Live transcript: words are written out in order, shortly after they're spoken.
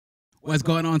What's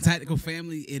going on, Tactical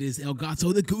Family? It is El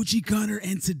Gato, the Gucci Gunner,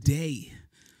 and today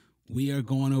we are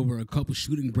going over a couple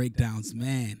shooting breakdowns.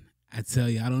 Man, I tell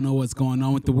you, I don't know what's going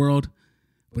on with the world,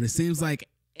 but it seems like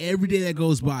every day that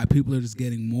goes by, people are just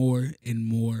getting more and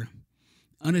more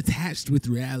unattached with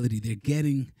reality. They're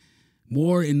getting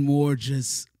more and more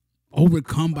just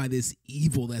overcome by this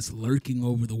evil that's lurking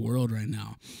over the world right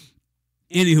now.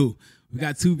 Anywho, we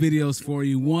got two videos for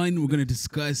you. One, we're going to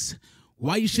discuss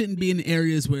why you shouldn't be in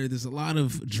areas where there's a lot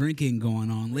of drinking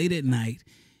going on late at night,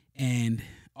 and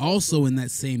also in that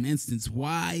same instance,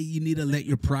 why you need to let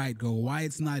your pride go, why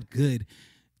it's not good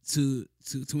to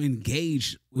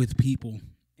engage with people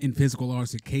in physical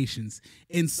altercations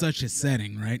in such a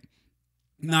setting, right?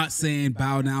 Not saying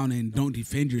bow down and don't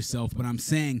defend yourself, but I'm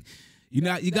saying you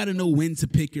got to know when to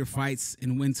pick your fights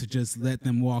and when to just let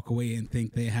them walk away and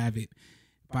think they have it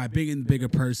by being the bigger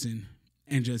person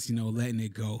and just, letting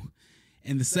it go.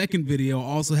 And the second video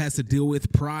also has to deal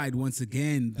with pride. Once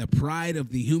again, the pride of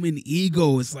the human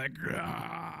ego. It's like,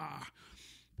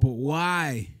 but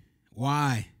why?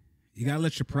 Why? You got to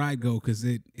let your pride go because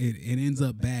it ends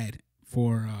up bad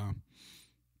for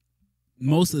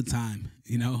most of the time,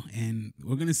 and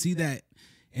we're going to see that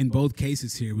in both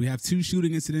cases here. We have two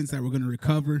shooting incidents that we're going to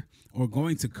cover.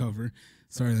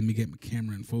 Sorry, let me get my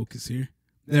camera in focus here.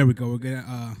 There we go. We're going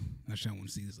to, actually, I want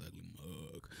to see this ugly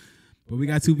mug. But we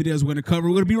got two videos we're going to cover.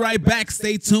 We're going to be right back.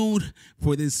 Stay tuned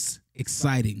for this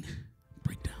exciting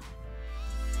breakdown.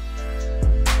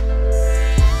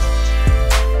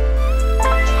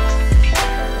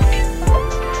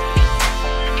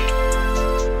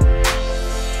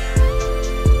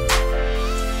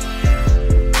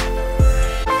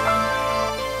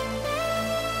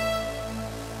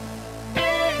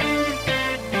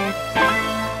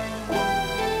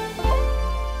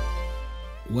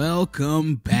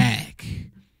 Welcome back.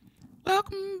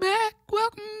 Welcome back.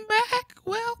 Welcome back.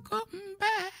 Welcome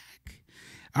back.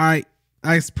 All right.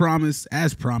 As promised,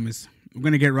 we're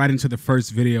going to get right into the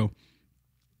first video.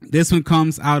 This one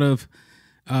comes out of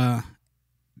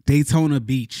Daytona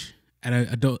Beach at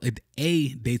a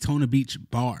Daytona Beach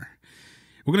bar.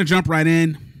 We're going to jump right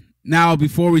in. Now,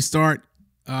 before we start,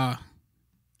 I'm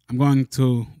going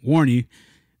to warn you,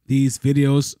 these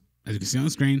videos, as you can see on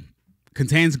the screen,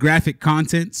 contains graphic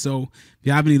content, so if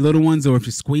you have any little ones or if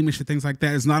you're squeamish or things like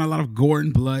that, there's not a lot of gore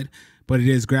and blood, but it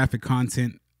is graphic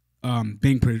content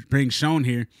being shown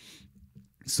here.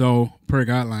 So per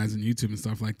guidelines on YouTube and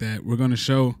stuff like that, we're going to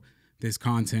show this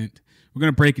content. We're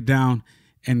going to break it down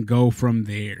and go from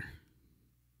there.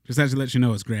 Just as to let you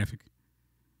know, it's graphic.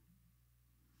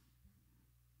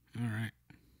 All right.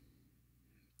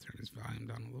 Turn this volume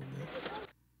down a little bit.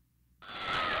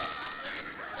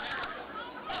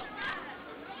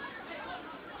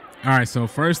 All right, so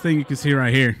first thing you can see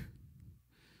right here,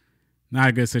 not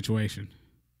a good situation.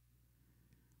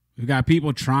 We've got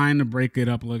people trying to break it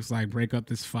up, break up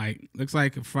this fight. Looks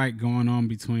like a fight going on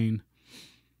between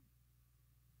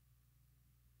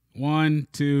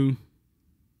two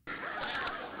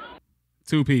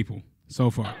people so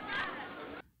far.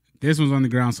 This one's on the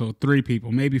ground, so 3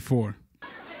 people, maybe 4.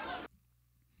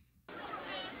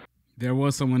 There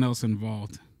was someone else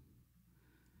involved.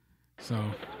 So...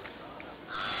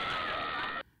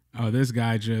 oh, this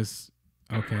guy just,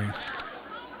 okay.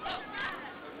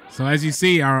 So as you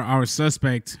see, our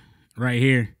suspect right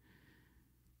here,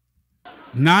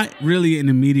 not really in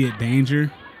immediate danger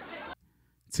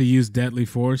to use deadly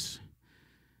force.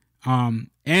 And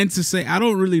to say, I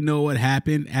don't really know what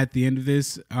happened at the end of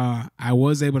this. I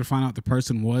was able to find out the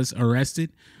person was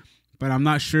arrested, but I'm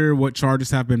not sure what charges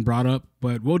have been brought up,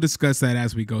 but we'll discuss that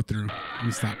as we go through. Let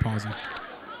me stop pausing.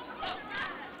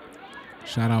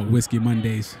 Shout out Whiskey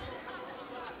Mondays.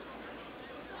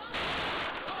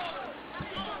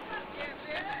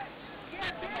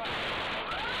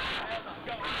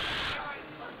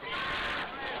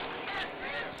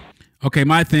 Okay,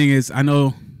 my thing is, I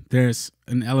know there's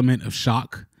an element of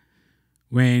shock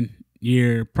when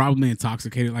you're probably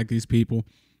intoxicated like these people.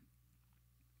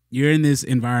 You're in this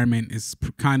environment. It's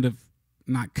kind of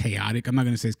not chaotic. I'm not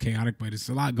going to say it's chaotic, but it's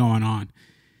a lot going on.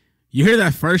 You hear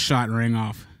that first shot ring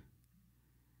off.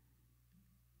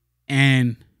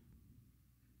 And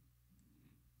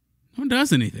no one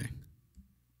does anything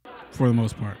for the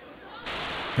most part.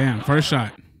 Bam, first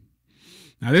shot.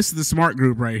 Now, this is the smart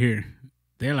group right here.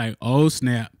 They're like, oh,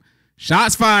 snap.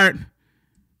 Shots fired.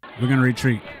 We're going to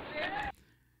retreat.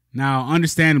 Now,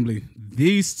 understandably,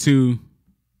 these two,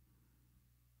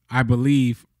 I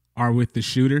believe, are with the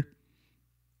shooter.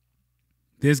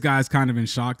 This guy's kind of in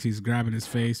shock. He's grabbing his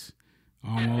face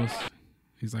almost.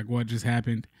 He's like, what just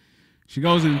happened? She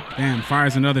goes and, bam,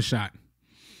 fires another shot.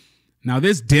 Now,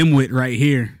 this dimwit right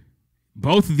here,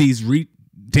 both of these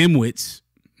dimwits,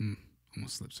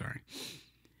 almost slipped, sorry.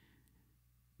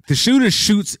 The shooter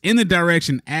shoots in the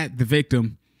direction at the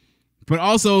victim, but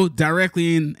also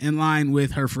directly in line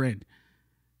with her friend.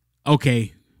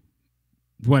 Okay,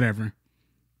 whatever.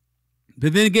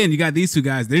 But then again, you got these two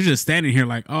guys. They're just standing here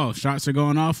like, oh, shots are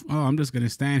going off. Oh, I'm just going to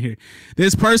stand here.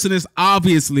 This person is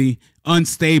obviously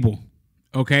unstable,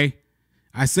 okay?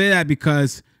 I say that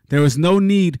because there was no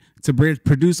need to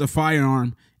produce a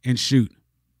firearm and shoot,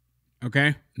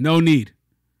 okay? No need.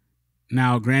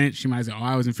 Now, granted, she might say, oh,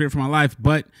 I was in fear for my life,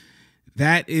 but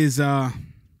that is,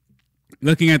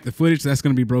 looking at the footage, that's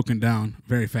going to be broken down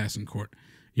very fast in court.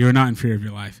 You're not in fear of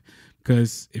your life.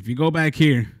 Because if you go back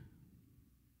here,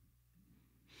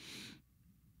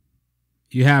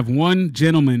 you have one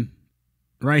gentleman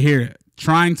right here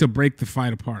trying to break the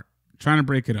fight apart, trying to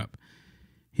break it up.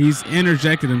 He's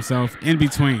interjected himself in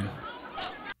between.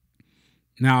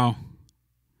 Now,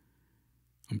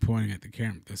 I'm pointing at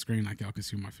the screen like y'all can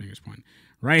see my fingers pointing.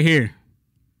 Right here,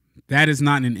 that is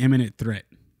not an imminent threat.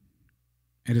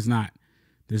 It is not.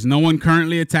 There's no one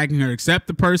currently attacking her except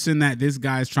the person that this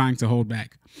guy is trying to hold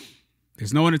back.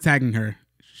 There's no one attacking her.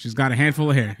 She's got a handful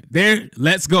of hair. There,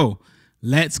 let's go.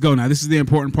 Let's go. Now, this is the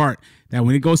important part that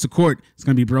when it goes to court, it's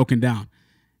going to be broken down.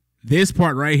 This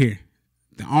part right here,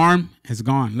 the arm has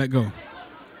gone. Let go.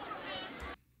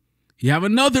 You have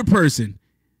another person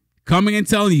coming and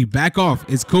telling you, back off.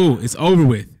 It's cool. It's over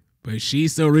with. But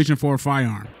she's still reaching for a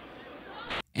firearm.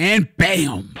 And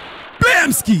bam.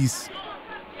 Bamskis.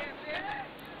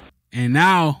 And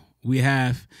now we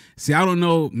have, see, I don't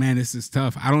know, man, this is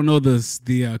tough. I don't know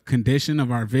the condition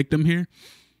of our victim here.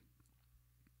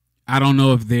 I don't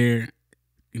know if they're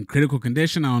in critical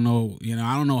condition. I don't know,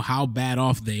 I don't know how bad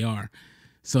off they are.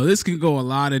 So this can go a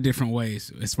lot of different ways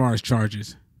as far as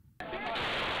charges.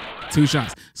 2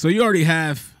 shots. So you already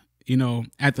have,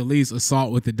 at the least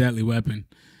assault with a deadly weapon.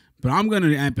 But I'm going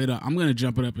to amp it up. I'm going to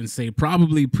jump it up and say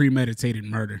probably premeditated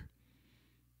murder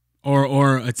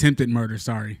or attempted murder.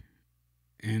 Sorry.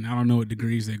 And I don't know what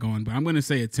degrees they're going, but I'm going to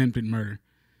say attempted murder.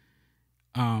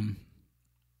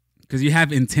 Because you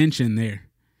have intention there.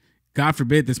 God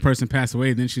forbid this person pass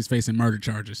away, then she's facing murder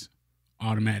charges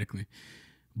automatically.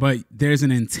 But there's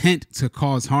an intent to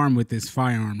cause harm with this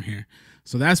firearm here.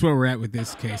 So that's where we're at with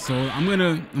this case. So I'm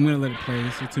gonna let it play.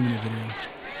 This is a 2-minute video.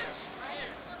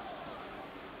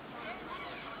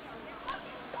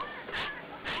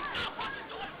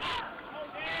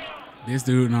 This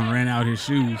dude done ran out his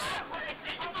shoes.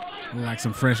 Look like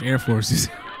some fresh Air Forces.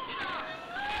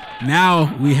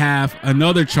 Now we have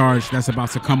another charge that's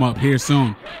about to come up here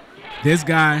soon. This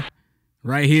guy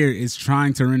right here is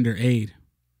trying to render aid.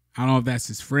 I don't know if that's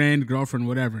his friend, girlfriend,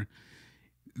 whatever.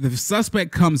 The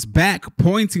suspect comes back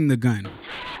pointing the gun.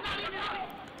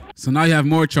 So now you have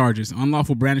more charges.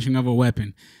 Unlawful brandishing of a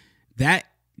weapon. That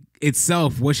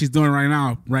itself, what she's doing right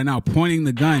now, pointing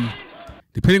the gun,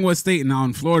 depending what state, now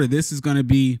in Florida, this is going to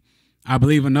be, I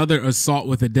believe, another assault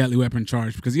with a deadly weapon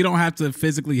charge, because you don't have to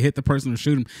physically hit the person or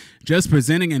shoot them. Just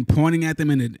presenting and pointing at them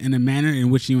in a manner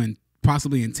in which you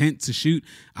possibly intent to shoot,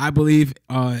 I believe,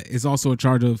 is also a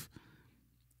charge of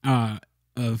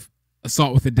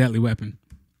assault with a deadly weapon.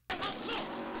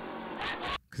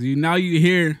 Because now you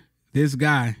hear this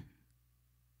guy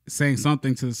saying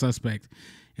something to the suspect,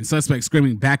 and suspect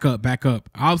screaming, back up, back up.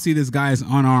 Obviously, this guy is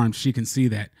unarmed. She can see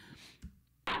that.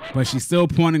 But she's still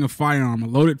pointing a firearm, a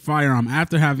loaded firearm,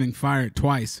 after having fired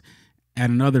twice at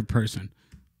another person.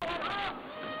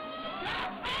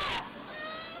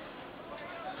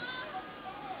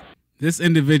 This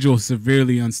individual is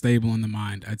severely unstable in the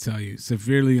mind, I tell you.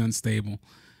 Severely unstable.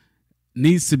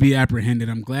 Needs to be apprehended.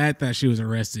 I'm glad that she was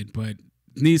arrested, but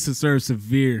needs to serve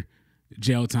severe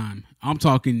jail time. I'm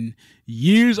talking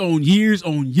years on years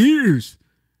on years.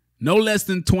 No less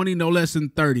than 20, no less than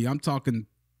 30. I'm talking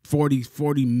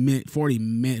 40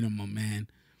 minimum, man.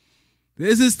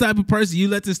 This is this type of person. You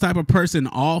let this type of person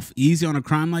off easy on a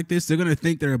crime like this, they're going to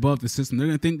think they're above the system. They're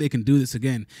going to think they can do this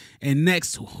again. And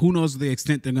next, who knows the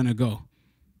extent they're going to go.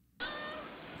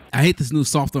 I hate this new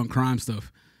soft on crime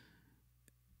stuff.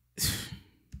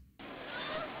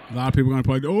 A lot of people are going to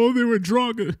probably, oh, they were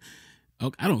drunk.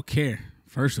 Okay, I don't care.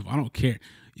 First of all, I don't care.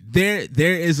 There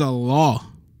is a law,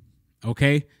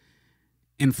 okay,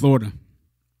 in Florida.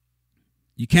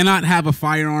 You cannot have a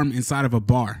firearm inside of a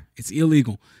bar. It's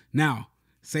illegal. Now,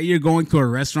 say you're going to a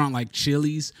restaurant like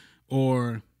Chili's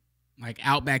or like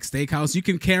Outback Steakhouse. You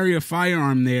can carry a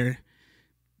firearm there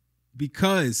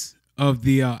because of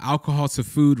the alcohol to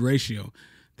food ratio.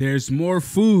 There's more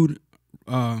food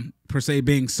per se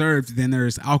being served than there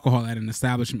is alcohol at an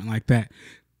establishment like that.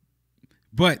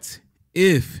 But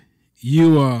if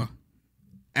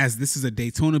as this is a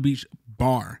Daytona Beach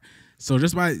bar, so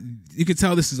just by you can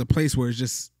tell this is a place where it's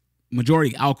just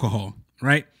majority alcohol,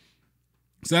 right?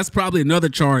 So that's probably another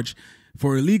charge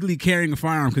for illegally carrying a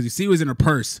firearm, because you see it was in her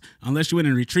purse, unless she went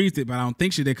and retrieved it, but I don't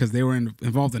think she did because they were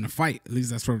involved in a fight. At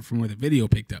least that's from where the video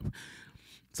picked up.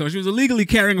 So she was illegally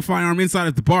carrying a firearm inside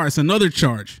of the bar. It's another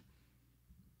charge.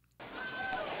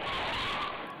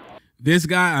 This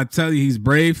guy, I tell you, he's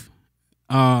brave.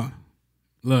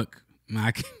 Look,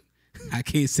 I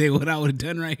can't say what I would have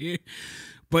done right here,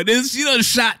 but she done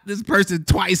shot this person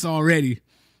twice already.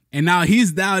 And now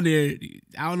he's down there.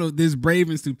 I don't know, this brave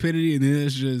and stupidity, and then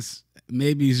it's just,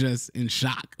 maybe he's just in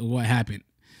shock of what happened.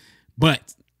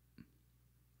 But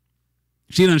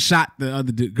she done shot the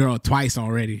other girl twice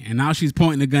already. And now she's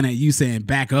pointing the gun at you saying,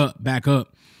 back up, back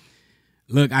up.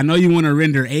 Look, I know you want to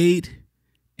render aid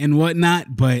and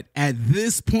whatnot, but at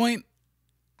this point,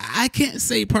 I can't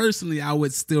say personally I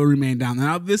would still remain down.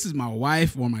 Now, if this is my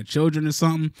wife or my children or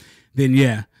something, then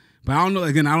yeah. But I don't know.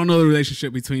 Again, I don't know the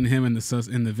relationship between him and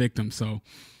the victim. So,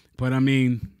 but I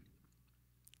mean,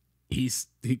 he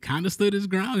kind of stood his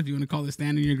ground, if you want to call it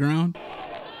standing your ground.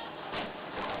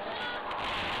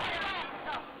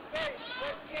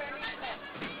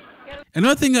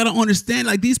 Another thing I don't understand,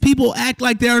 like, these people act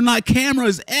like there are not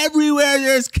cameras. Everywhere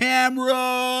there's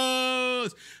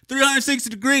cameras. 360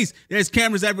 degrees. There's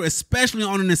cameras everywhere, especially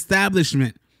on an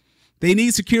establishment. They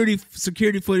need security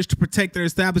footage to protect their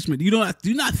establishment.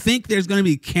 Do not think there's going to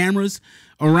be cameras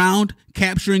around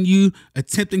capturing you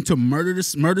attempting to murder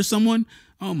someone?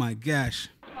 Oh my gosh.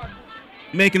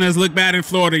 Making us look bad in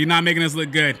Florida. You're not making us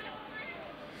look good.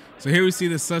 So here we see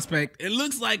the suspect. It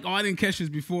looks like, oh, I didn't catch this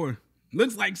before.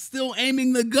 Looks like still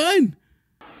aiming the gun.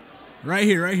 Right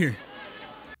here, right here.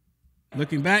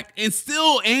 Looking back and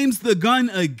still aims the gun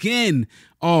again.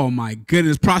 Oh my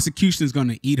goodness. Prosecution is going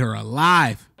to eat her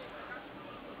alive.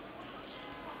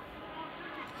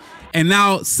 And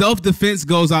now self-defense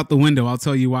goes out the window. I'll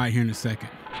tell you why here in a second.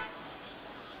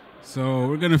 So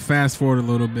we're going to fast forward a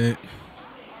little bit.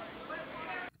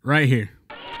 Right here.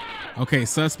 Okay,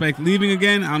 suspect leaving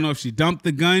again. I don't know if she dumped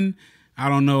the gun. I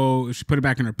don't know if she put it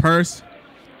back in her purse.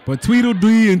 But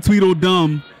Tweedledee and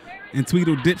Tweedledum and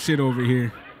Tweedle dipshit over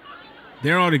here,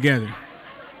 they're all together.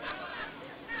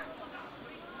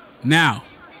 Now,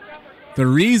 the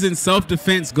reason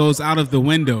self-defense goes out of the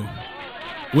window,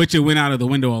 which it went out of the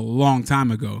window a long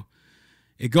time ago,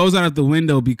 it goes out of the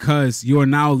window because you are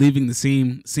now leaving the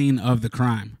scene of the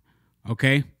crime,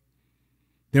 okay?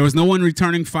 There was no one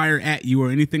returning fire at you or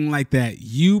anything like that.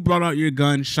 You brought out your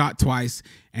gun, shot twice,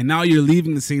 and now you're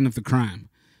leaving the scene of the crime,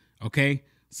 okay?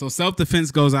 So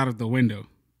self-defense goes out of the window.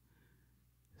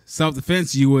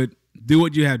 Self-defense, you would do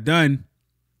what you have done,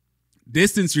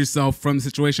 distance yourself from the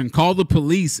situation, call the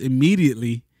police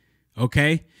immediately,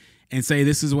 okay? And say,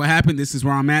 this is what happened, this is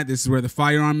where I'm at, this is where the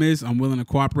firearm is, I'm willing to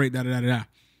cooperate, da-da-da-da-da.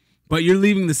 But you're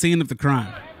leaving the scene of the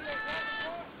crime.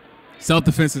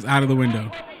 Self-defense is out of the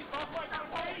window.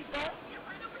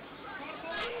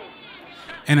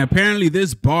 And apparently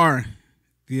this bar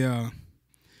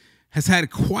has had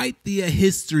quite the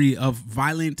history of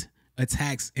violent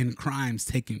attacks and crimes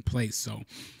taking place. So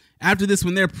after this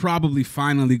one, they're probably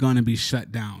finally going to be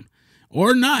shut down.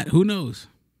 Or not, who knows?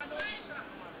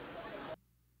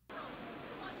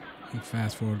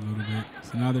 Fast forward a little bit.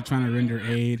 So now they're trying to render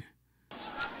aid.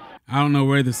 I don't know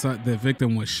where the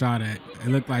victim was shot at. It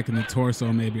looked like in the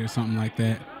torso maybe or something like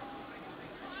that.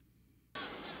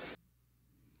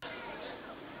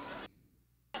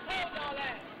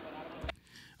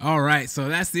 All right, so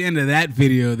that's the end of that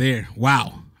video there.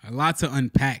 Wow, a lot to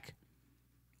unpack.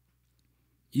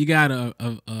 You got a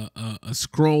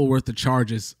scroll worth of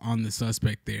charges on the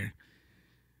suspect there.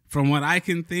 From what I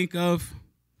can think of,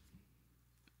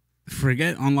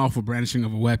 forget unlawful brandishing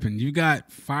of a weapon. You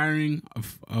got firing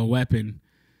of a weapon.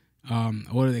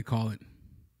 What do they call it?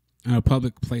 In a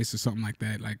public place or something like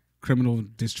that, like criminal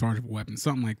discharge of a weapon,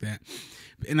 something like that.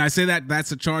 And I say that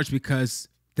that's a charge because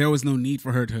there was no need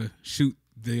for her to shoot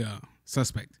the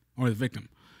suspect or the victim.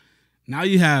 Now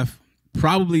you have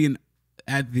probably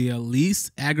at the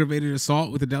least aggravated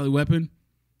assault with a deadly weapon.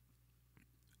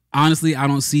 Honestly, I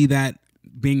don't see that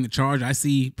being the charge. I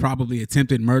see probably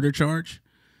attempted murder charge.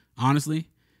 Honestly,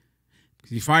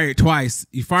 because you fired twice,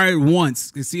 you fired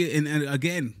once. You see, and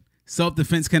again,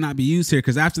 self-defense cannot be used here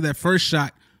because after that first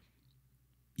shot,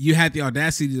 you had the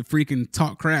audacity to freaking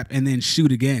talk crap and then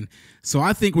shoot again. So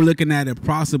I think we're looking at it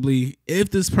possibly, if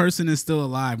this person is still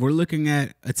alive, we're looking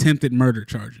at attempted murder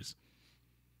charges.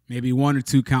 Maybe 1 or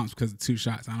 2 counts because of 2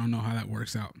 shots. I don't know how that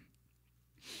works out.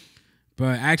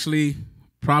 But actually,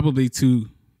 probably 2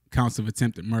 counts of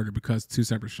attempted murder because 2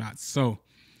 separate shots. So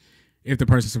if the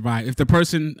person survived. If the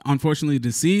person unfortunately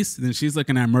deceased, then she's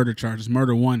looking at murder charges,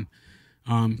 murder one.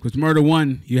 Because murder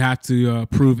one, you have to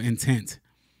prove intent.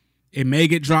 It may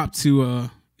get dropped to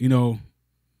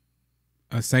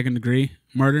a second degree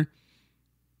murder,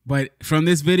 but from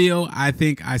this video, I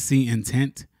think I see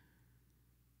intent.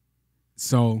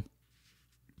 So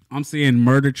I'm seeing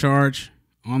murder charge,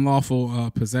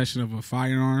 unlawful possession of a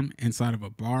firearm inside of a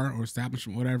bar or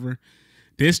establishment, whatever,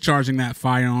 discharging that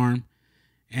firearm,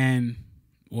 and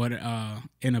what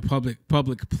in a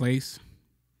public place.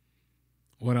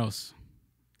 What else?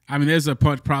 I mean, there's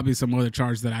probably some other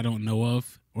charge that I don't know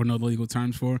of or know the legal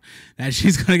terms for that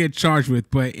she's gonna get charged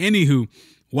with. But anywho,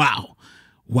 wow.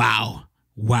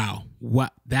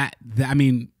 What that I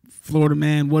mean, Florida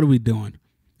man, what are we doing?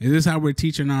 Is this how we're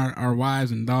teaching our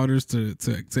wives and daughters to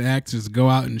act, just go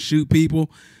out and shoot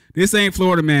people? This ain't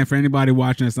Florida man. For anybody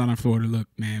watching that's not in Florida, look,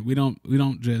 man, we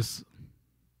don't just.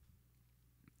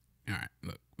 All right,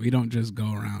 look, we don't just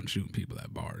go around shooting people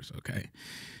at bars, okay?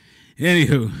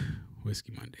 Anywho,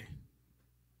 Whiskey Monday.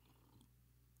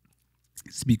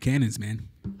 It's Buchanan's, man,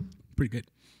 pretty good.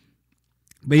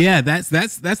 But yeah, that's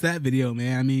that video,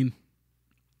 man. I mean,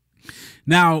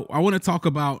 now I want to talk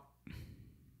about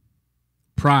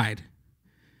pride.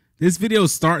 This video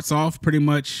starts off pretty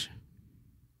much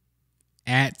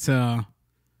at the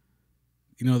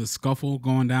scuffle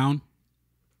going down.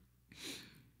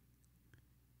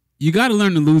 You got to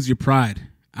learn to lose your pride.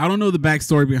 I don't know the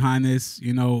backstory behind this,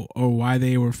 or why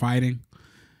they were fighting,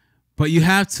 but you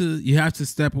have to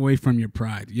step away from your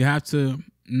pride. You have to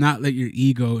not let your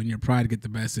ego and your pride get the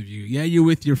best of you. Yeah, you're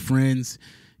with your friends.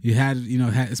 You had,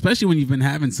 especially when you've been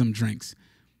having some drinks.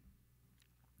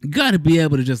 You got to be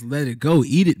able to just let it go.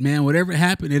 Eat it, man. Whatever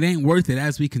happened, it ain't worth it,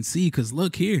 as we can see. Because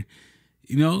look here,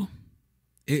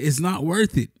 it's not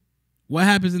worth it. What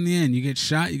happens in the end? You get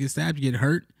shot, you get stabbed, you get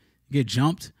hurt, you get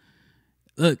jumped.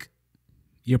 Look,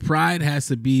 your pride has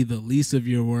to be the least of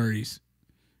your worries.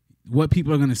 What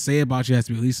people are going to say about you has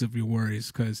to be the least of your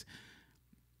worries, because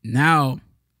now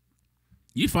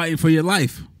you're fighting for your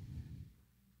life.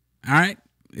 All right?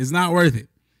 It's not worth it.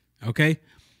 Okay?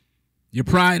 Your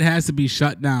pride has to be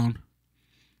shut down.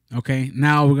 Okay?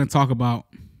 Now we're going to talk about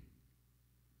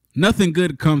nothing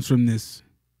good comes from this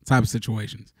type of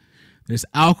situations. There's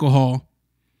alcohol.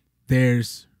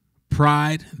 There's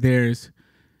pride. There's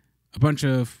a bunch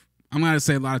of, I'm going to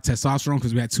say a lot of testosterone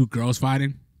because we had two girls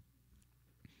fighting.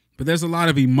 But there's a lot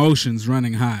of emotions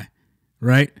running high,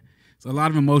 right? So a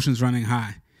lot of emotions running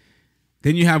high.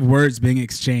 Then you have words being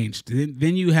exchanged.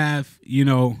 Then you have,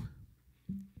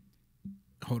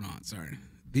 hold on, sorry.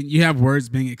 Then you have words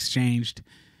being exchanged.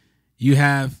 You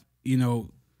have,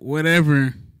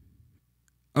 whatever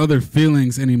other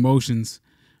feelings and emotions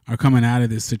are coming out of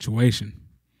this situation.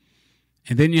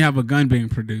 And then you have a gun being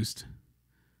produced.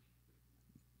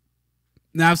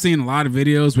 Now, I've seen a lot of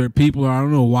videos where people I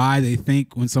don't know why they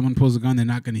think when someone pulls a gun, they're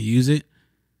not going to use it.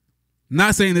 I'm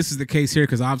not saying this is the case here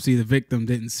because obviously the victim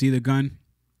didn't see the gun.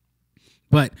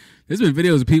 But there's been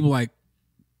videos of people like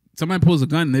somebody pulls a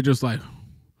gun and they're just like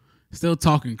still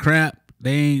talking crap.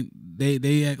 They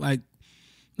act like,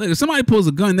 look, if somebody pulls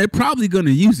a gun, they're probably going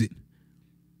to use it.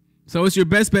 So it's your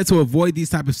best bet to avoid these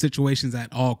type of situations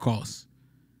at all costs.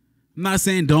 I'm not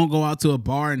saying don't go out to a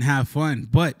bar and have fun,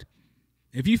 but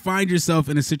if you find yourself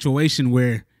in a situation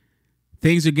where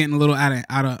things are getting a little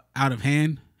out of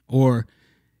hand, or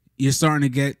you're starting to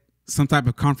get some type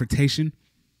of confrontation,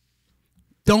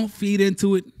 don't feed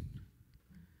into it.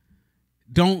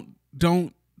 Don't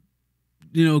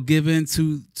give in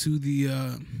to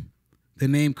the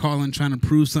name calling, trying to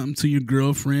prove something to your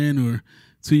girlfriend or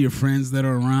to your friends that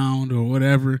are around or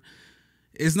whatever.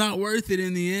 It's not worth it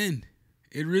in the end.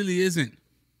 It really isn't.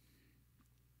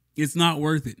 It's not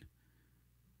worth it.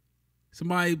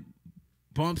 Somebody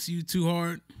bumps you too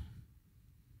hard,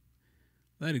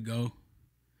 let it go.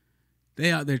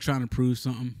 They out there trying to prove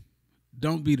something.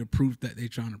 Don't be the proof that they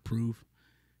trying to prove.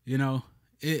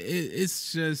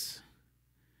 It's just,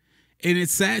 and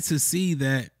it's sad to see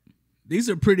that these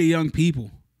are pretty young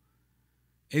people.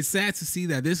 It's sad to see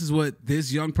that this is what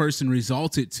this young person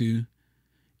resulted to,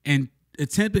 and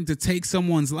attempting to take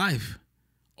someone's life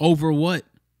over what?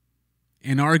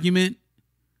 An argument?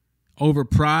 Over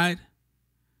pride?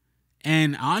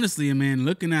 And honestly, man,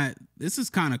 looking at this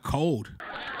is kind of cold.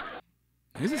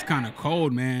 This is kind of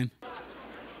cold, man.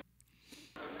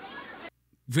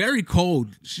 Very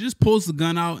cold. She just pulls the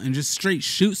gun out and just straight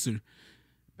shoots her.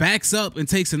 Backs up and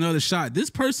takes another shot.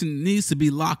 This person needs to be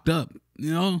locked up,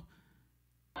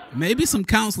 Maybe some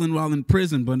counseling while in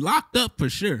prison, but locked up for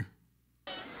sure.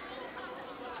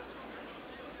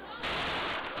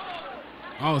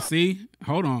 Oh, see?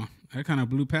 Hold on. That kind of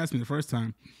blew past me the first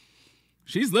time.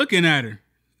 She's looking at her.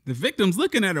 The victim's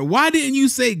looking at her. Why didn't you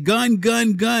say gun,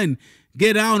 gun, gun?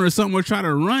 Get out or something or try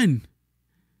to run?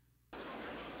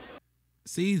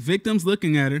 See, victim's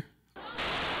looking at her.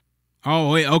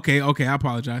 Oh, wait, okay, I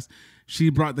apologize. She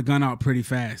brought the gun out pretty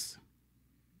fast.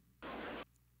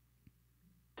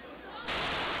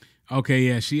 Okay,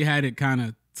 yeah, she had it kind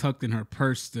of tucked in her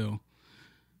purse still.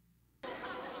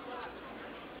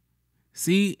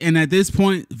 See, and at this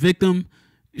point, victim,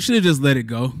 you should have just let it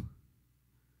go.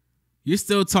 You're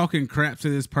still talking crap to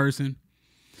this person.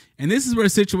 And this is where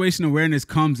situation awareness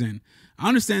comes in. I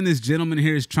understand this gentleman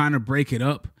here is trying to break it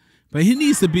up, but he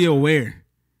needs to be aware.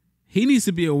 He needs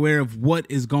to be aware of what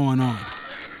is going on.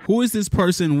 Who is this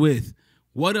person with?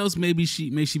 What else may she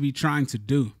be trying to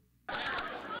do?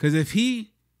 Because if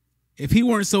he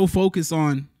weren't so focused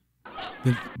on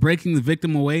breaking the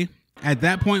victim away, at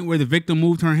that point where the victim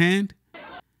moved her hand,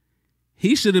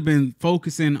 he should have been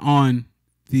focusing on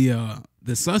the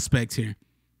suspect here.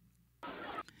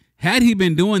 Had he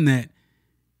been doing that,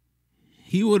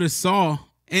 he would have saw.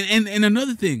 And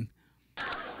another thing,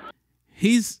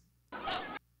 he's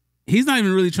not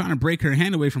even really trying to break her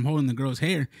hand away from holding the girl's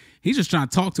hair. He's just trying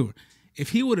to talk to her. If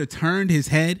he would have turned his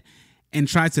head and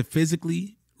tried to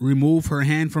physically remove her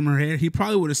hand from her hair, he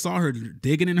probably would have saw her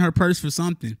digging in her purse for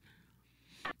something.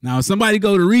 Now, if somebody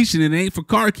go to reaching, it ain't for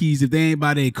car keys if they ain't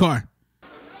by their car.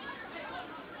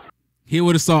 He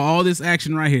would have saw all this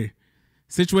action right here.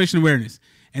 Situation awareness.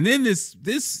 And then this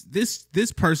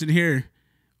person here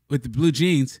with the blue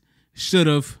jeans should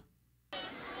have.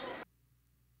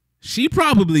 She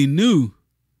probably knew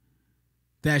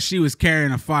that she was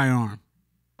carrying a firearm.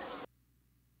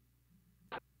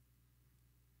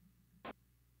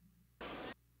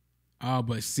 Oh,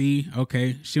 but see,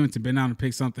 okay, she went to bend down and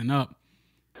pick something up.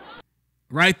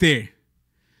 Right there.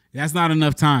 That's not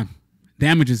enough time.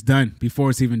 Damage is done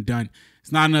before it's even done.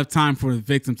 It's not enough time for the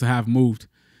victim to have moved.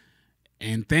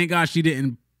 And thank God she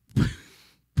didn't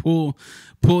pull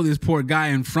this poor guy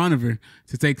in front of her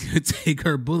to take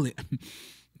her bullet.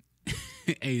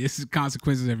 Hey, this is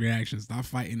consequences of your actions. Stop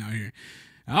fighting out here.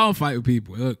 I don't fight with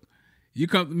people. Look, you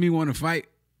come to me, want to fight,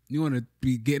 you want to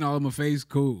be getting all in my face,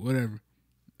 cool, whatever.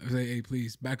 I say, hey,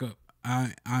 please, back up.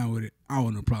 I ain't with it. I don't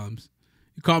want no problems.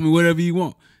 You call me whatever you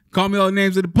want. Call me all the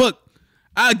names of the book.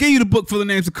 I'll give you the book for the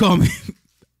names to call me.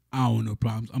 I don't want no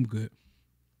problems. I'm good.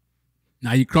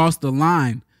 Now you cross the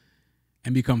line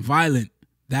and become violent.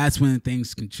 That's when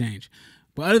things can change.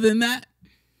 But other than that,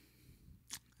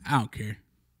 I don't care.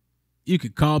 You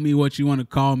could call me what you want to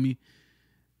call me.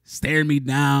 Stare me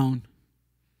down.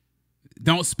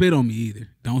 Don't spit on me either.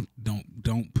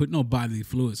 Don't put no bodily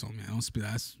fluids on me. Don't spit.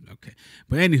 That's okay.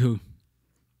 But anywho,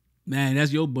 man,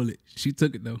 that's your bullet. She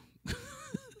took it though.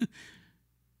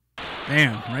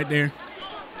 Damn, right there.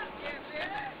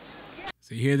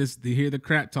 So you hear the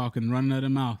crap talking running out of the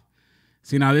mouth.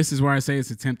 See, now this is where I say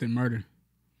it's attempted murder.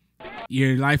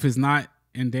 Your life is not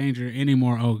in danger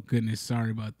anymore. Oh goodness,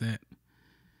 sorry about that.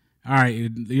 All right,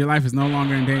 your life is no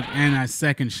longer in danger. And that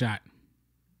second shot.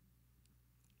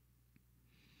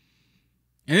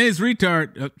 And this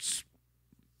retard. Oops,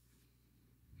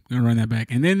 I'm gonna run that back.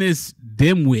 And then this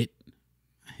dimwit.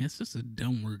 It's just a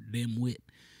dumb word, dimwit.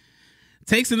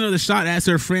 Takes another shot as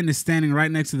her friend is standing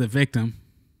right next to the victim.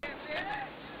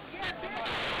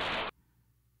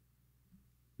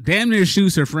 Damn near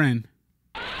shoots her friend.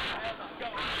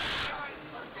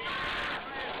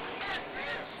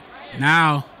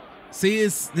 Now, see,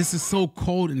 this is so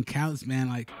cold and callous, man.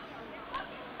 Like,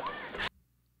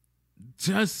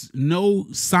 just no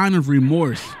sign of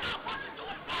remorse.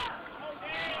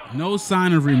 No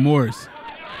sign of remorse.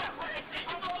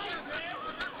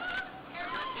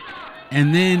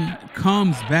 And then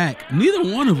comes back.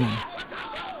 Neither one of them.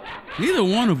 Neither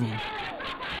one of them.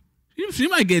 She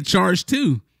might get charged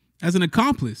too as an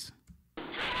accomplice.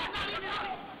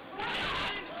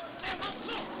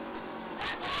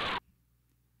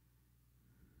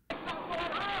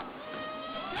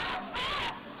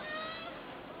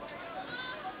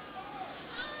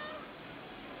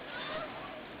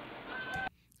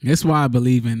 That's why I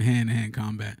believe in hand-to-hand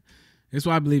combat. That's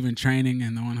why I believe in training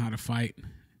and knowing how to fight.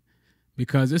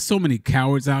 Because there's so many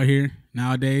cowards out here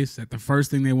nowadays that the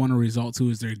first thing they want to resort to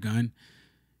is their gun.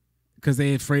 Because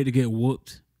they're afraid to get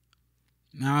whooped.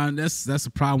 Now, that's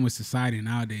a problem with society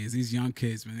nowadays. These young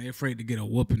kids, man, they're afraid to get a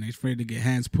whooping. They're afraid to get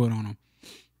hands put on them.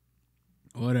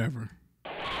 Whatever.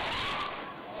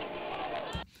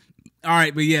 All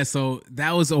right, but yeah, so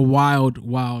that was a wild,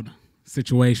 wild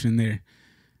situation there.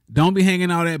 Don't be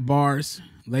hanging out at bars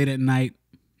late at night.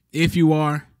 If you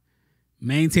are,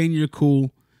 maintain your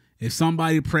cool. If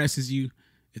somebody presses you,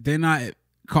 if they're not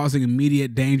causing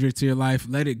immediate danger to your life,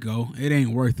 let it go. It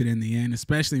ain't worth it in the end,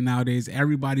 especially nowadays.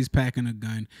 Everybody's packing a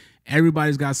gun.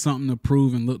 Everybody's got something to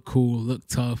prove and look cool, look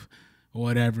tough, or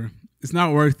whatever. It's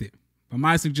not worth it. But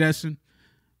my suggestion,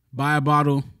 buy a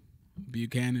bottle,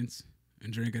 Buchanan's,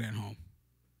 and drink it at home.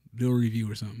 Do a review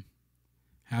or something.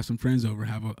 Have some friends over.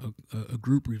 Have a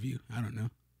group review. I don't know.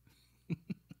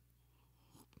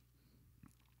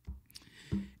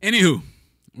 Anywho,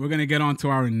 we're going to get on to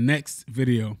our next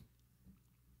video.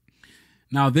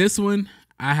 Now, this one,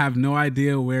 I have no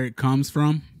idea where it comes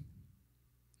from.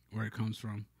 Where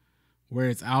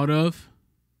it's out of.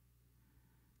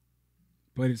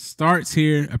 But it starts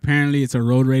here. Apparently, it's a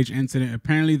road rage incident.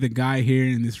 Apparently, the guy here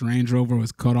in this Range Rover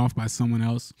was cut off by someone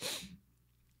else.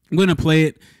 I'm going to play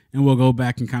it, and we'll go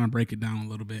back and kind of break it down a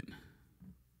little bit.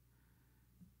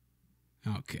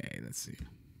 Okay, let's see.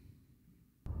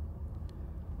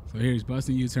 So here he's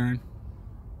busting U-turn.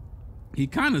 He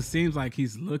kind of seems like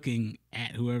he's looking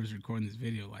at whoever's recording this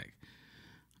video like,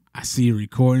 I see you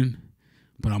recording,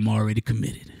 but I'm already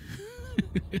committed.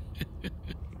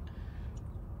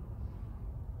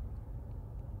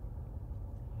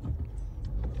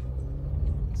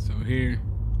 So here.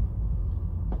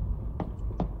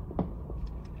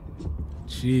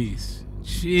 Jeez.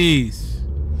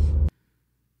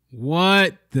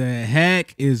 What the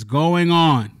heck is going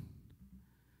on?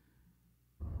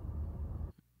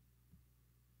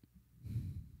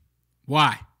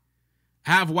 Why?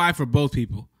 I have why for both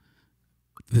people.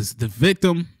 The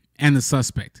victim and the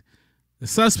suspect. The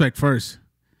suspect first.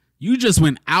 You just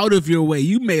went out of your way.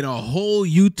 You made a whole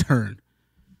U-turn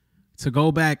to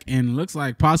go back and looks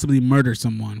like possibly murder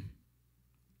someone.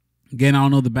 Again, I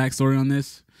don't know the backstory on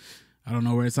this. I don't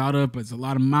know where it's out of, but it's a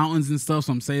lot of mountains and stuff,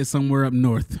 so I'm saying somewhere up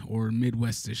north or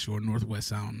Midwestish or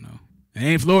Northwest. I don't know. It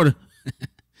ain't Florida.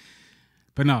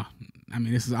 But no, I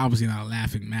mean, this is obviously not a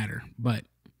laughing matter, but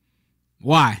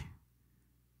why?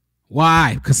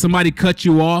 Why? Because somebody cut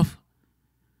you off?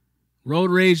 Road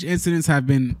rage incidents have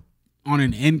been on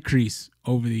an increase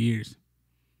over the years.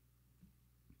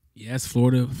 Yes,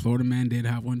 Florida man did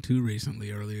have one too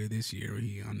recently, earlier this year.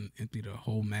 He emptied a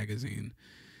whole magazine.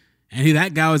 And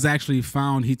that guy was actually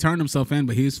found, he turned himself in,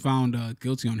 but he was found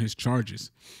guilty on his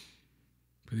charges.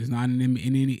 But he's not in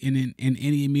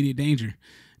any immediate danger.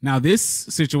 Now, this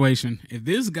situation, if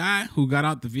this guy who got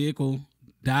out the vehicle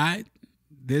died,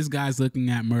 this guy's looking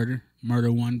at murder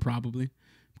one probably,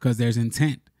 because there's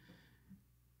intent.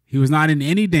 He was not in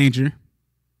any danger.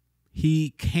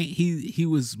 He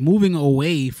was moving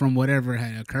away from whatever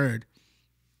had occurred,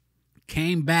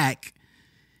 came back,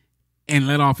 and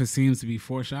let off, it seems to be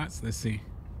 4 shots. Let's see.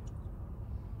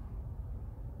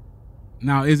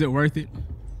 Now, is it worth it?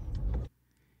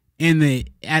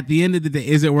 At the end of the day,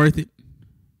 is it worth it?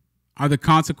 Are the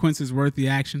consequences worth the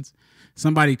actions?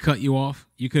 Somebody cut you off.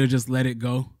 You could have just let it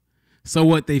go. So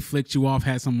what? They flicked you off,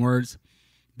 had some words.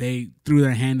 They threw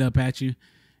their hand up at you.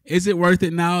 Is it worth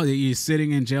it now that you're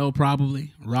sitting in jail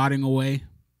probably, rotting away?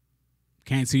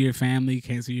 Can't see your family,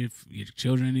 can't see your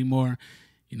children anymore.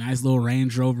 Your nice little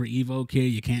Range Rover Evoque here,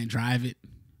 you can't drive it.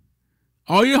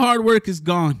 All your hard work is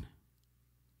gone.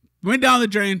 Went down the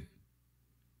drain.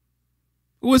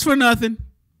 It was for nothing.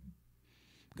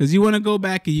 Because you want to go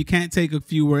back and you can't take a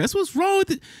few words. That's what's wrong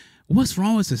with it. What's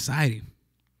wrong with society?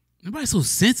 Everybody's so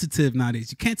sensitive nowadays.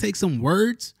 You can't take some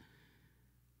words.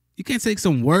 You can't take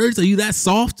some words? Are you that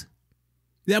soft?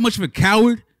 You that much of a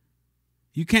coward?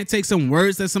 You can't take some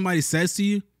words that somebody says to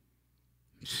you?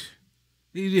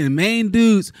 These are the main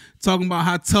dudes talking about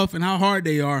how tough and how hard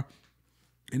they are.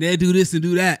 And they do this and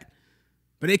do that.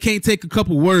 But they can't take a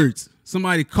couple words.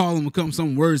 Somebody call them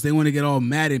some words. They want to get all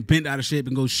mad and bent out of shape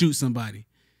and go shoot somebody.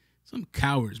 Some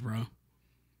cowards, bro.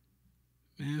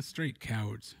 Man, straight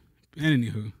cowards.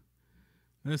 Anywho.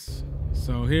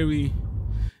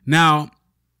 Now,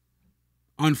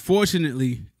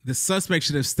 unfortunately, the suspect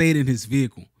should have stayed in his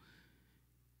vehicle.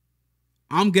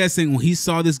 I'm guessing when he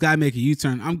saw this guy make a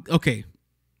U-turn, okay.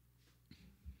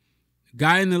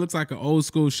 Guy in there looks like an old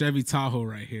school Chevy Tahoe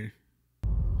right here.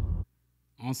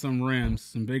 On some rims,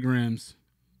 some big rims.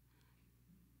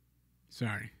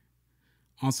 Sorry.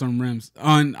 On some rims.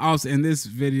 And this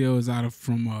video is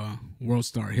from World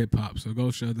Star Hip Hop, so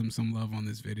go show them some love on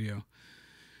this video.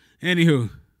 Anywho,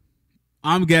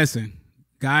 I'm guessing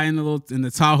guy in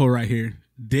the Tahoe right here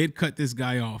did cut this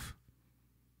guy off.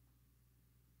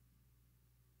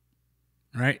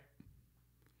 Right?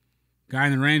 Guy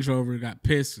in the Range Rover got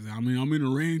pissed. I mean, I'm in a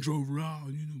Range Rover.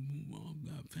 Oh,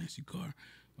 got a fancy car.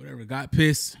 Whatever. Got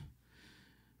pissed.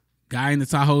 Guy in the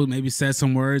Tahoe maybe said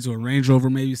some words, or Range Rover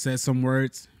maybe said some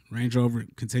words. Range Rover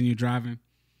continued driving.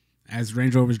 As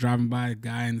Range Rover's driving by, the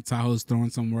guy in the Tahoe's throwing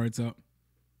some words up.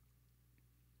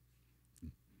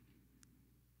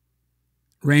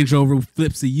 Range Rover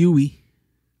flips a Yui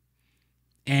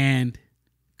and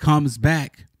comes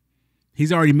back.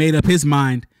 He's already made up his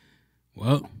mind.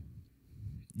 Well,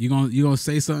 you gonna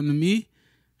say something to me?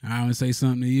 I'm gonna say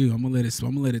something to you. I'm gonna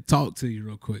let it talk to you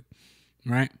real quick.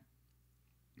 Right?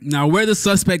 Now, where the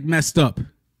suspect messed up,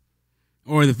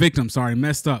 or the victim, sorry,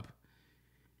 messed up,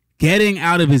 getting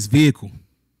out of his vehicle.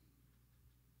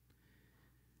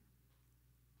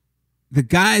 The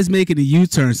guy is making a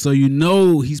U-turn, so you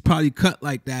know he's probably cut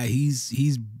like that. He's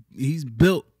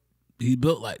built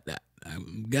like that.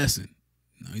 I'm guessing.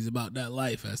 You know, he's about that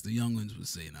life, as the young ones would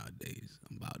say nowadays.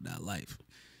 I'm about that life.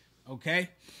 Okay.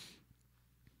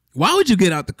 Why would you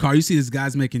get out the car? You see this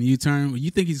guy's making a U-turn. You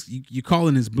think you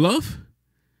calling his bluff?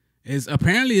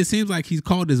 Apparently it seems like he's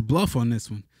called his bluff on this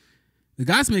one. The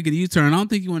guy's making a U-turn. I don't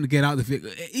think you want to get out the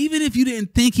vehicle. Even if you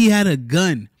didn't think he had a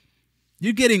gun,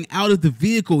 you're getting out of the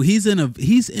vehicle. He's in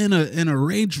a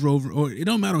Range Rover, or it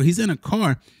don't matter. He's in a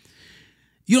car.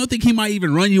 You don't think he might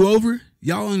even run you over?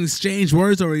 Y'all exchange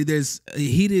words, or there's a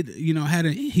heated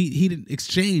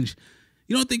exchange.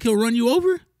 You don't think he'll run you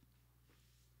over?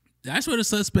 That's where the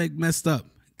suspect messed up,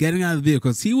 getting out of the vehicle.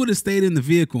 Because he would have stayed in the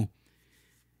vehicle.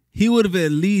 He would have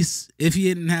at least, if he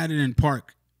hadn't had it in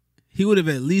park, he would have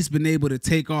at least been able to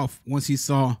take off once he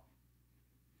saw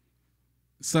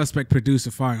suspect produce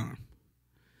a firearm.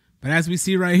 But as we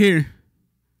see right here,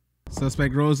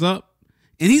 suspect rolls up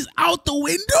and he's out the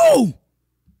window.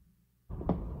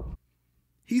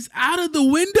 He's out of the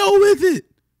window with it.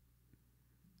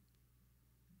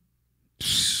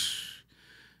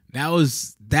 That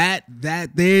was that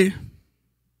there.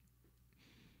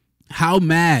 How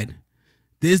mad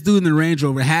this dude in the Range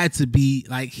Rover had to be.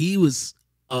 Like, he was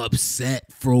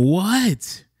upset for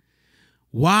what?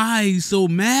 Why he's so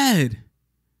mad?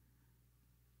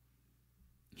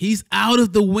 He's out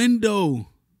of the window.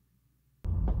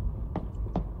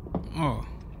 Oh.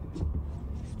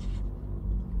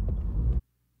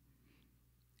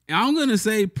 And I'm going to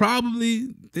say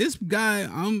probably this guy,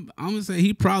 I'm going to say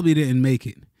he probably didn't make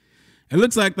it. It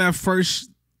looks like that first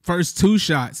two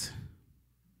shots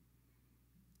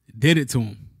did it to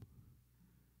him.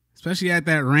 Especially at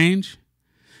that range.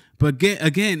 But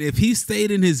again, if he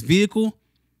stayed in his vehicle,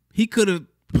 he could have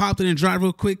popped it and drive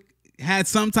real quick, had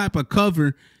some type of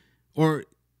cover, or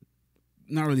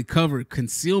not really cover,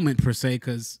 concealment per se,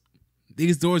 because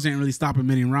these doors ain't really stopping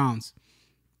many rounds,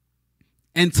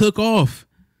 and took off.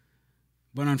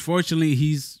 But unfortunately,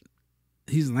 he's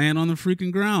laying on the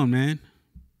freaking ground, man.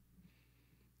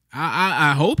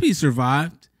 I hope he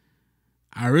survived.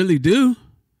 I really do.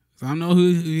 I don't know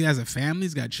who he has a family,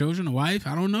 he's got children, a wife.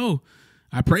 I don't know.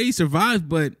 I pray he survived,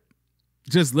 but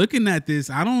just looking at this,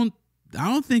 I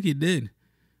don't think he did.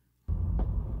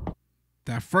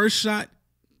 That first shot,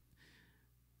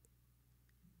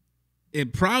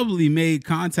 it probably made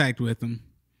contact with him.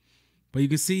 But you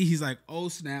can see he's like, oh,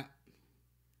 snap.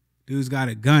 Dude's got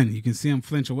a gun. You can see him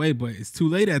flinch away, but it's too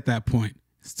late at that point.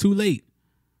 It's too late.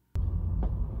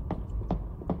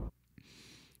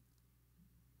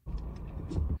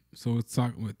 So it's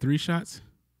talking, what, 3 shots?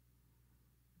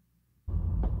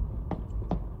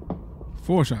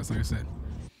 4 shots, like I said.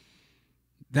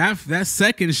 That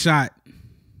second shot,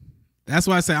 that's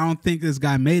why I say I don't think this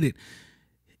guy made it.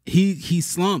 He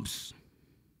slumps.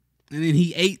 And then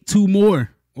he ate 2 more,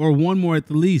 or 1 more at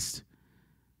the least.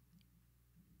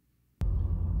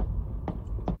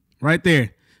 Right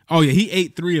there. Oh, yeah, he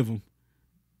ate 3 of them.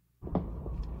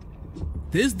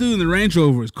 This dude in the Range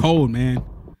Rover is cold, man.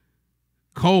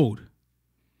 Cold.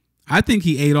 I think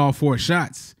he ate all 4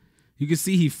 shots. You can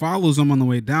see he follows them on the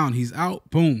way down. He's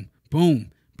out. Boom,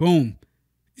 boom, boom,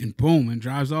 and boom, and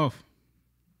drives off.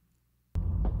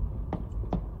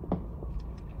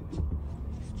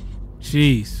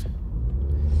 Jeez.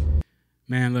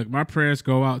 Man, look, my prayers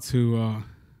go out to,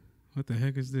 what the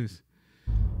heck is this?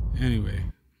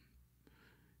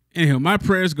 Anyhow, my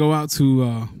prayers go out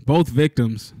to both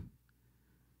victims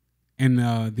in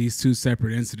these 2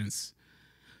 separate incidents.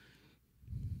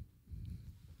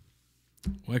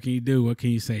 What can you do? What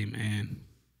can you say, man?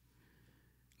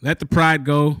 Let the pride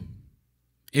go.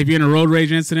 If you're in a road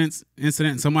rage incident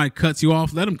and somebody cuts you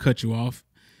off, let them cut you off.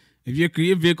 If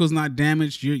your vehicle's not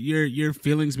damaged, your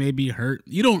feelings may be hurt.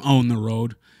 You don't own the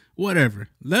road. Whatever.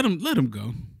 Let them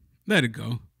go. Let it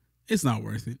go. It's not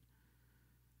worth it.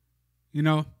 You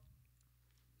know?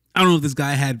 I don't know if this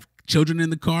guy had children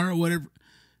in the car or whatever.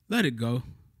 Let it go.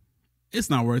 It's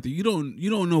not worth it. You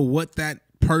don't know what that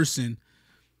person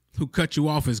who cut you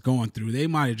off is going through. They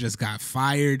might have just got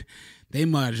fired. They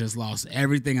might have just lost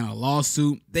everything in a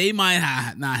lawsuit. They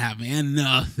might not have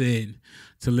nothing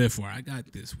to live for. I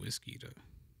got this whiskey to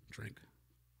drink.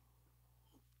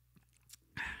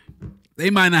 they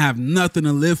might not have nothing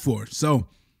to live for. So,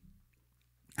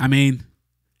 I mean,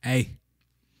 hey,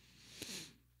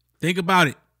 think about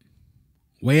it.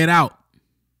 Weigh it out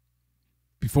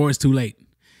before it's too late.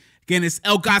 Again, it's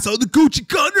El Gato, the Gucci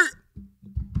Gunner.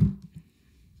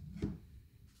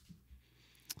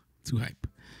 Too hype.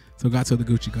 So Gato, the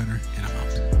Gucci Gunner, and I'm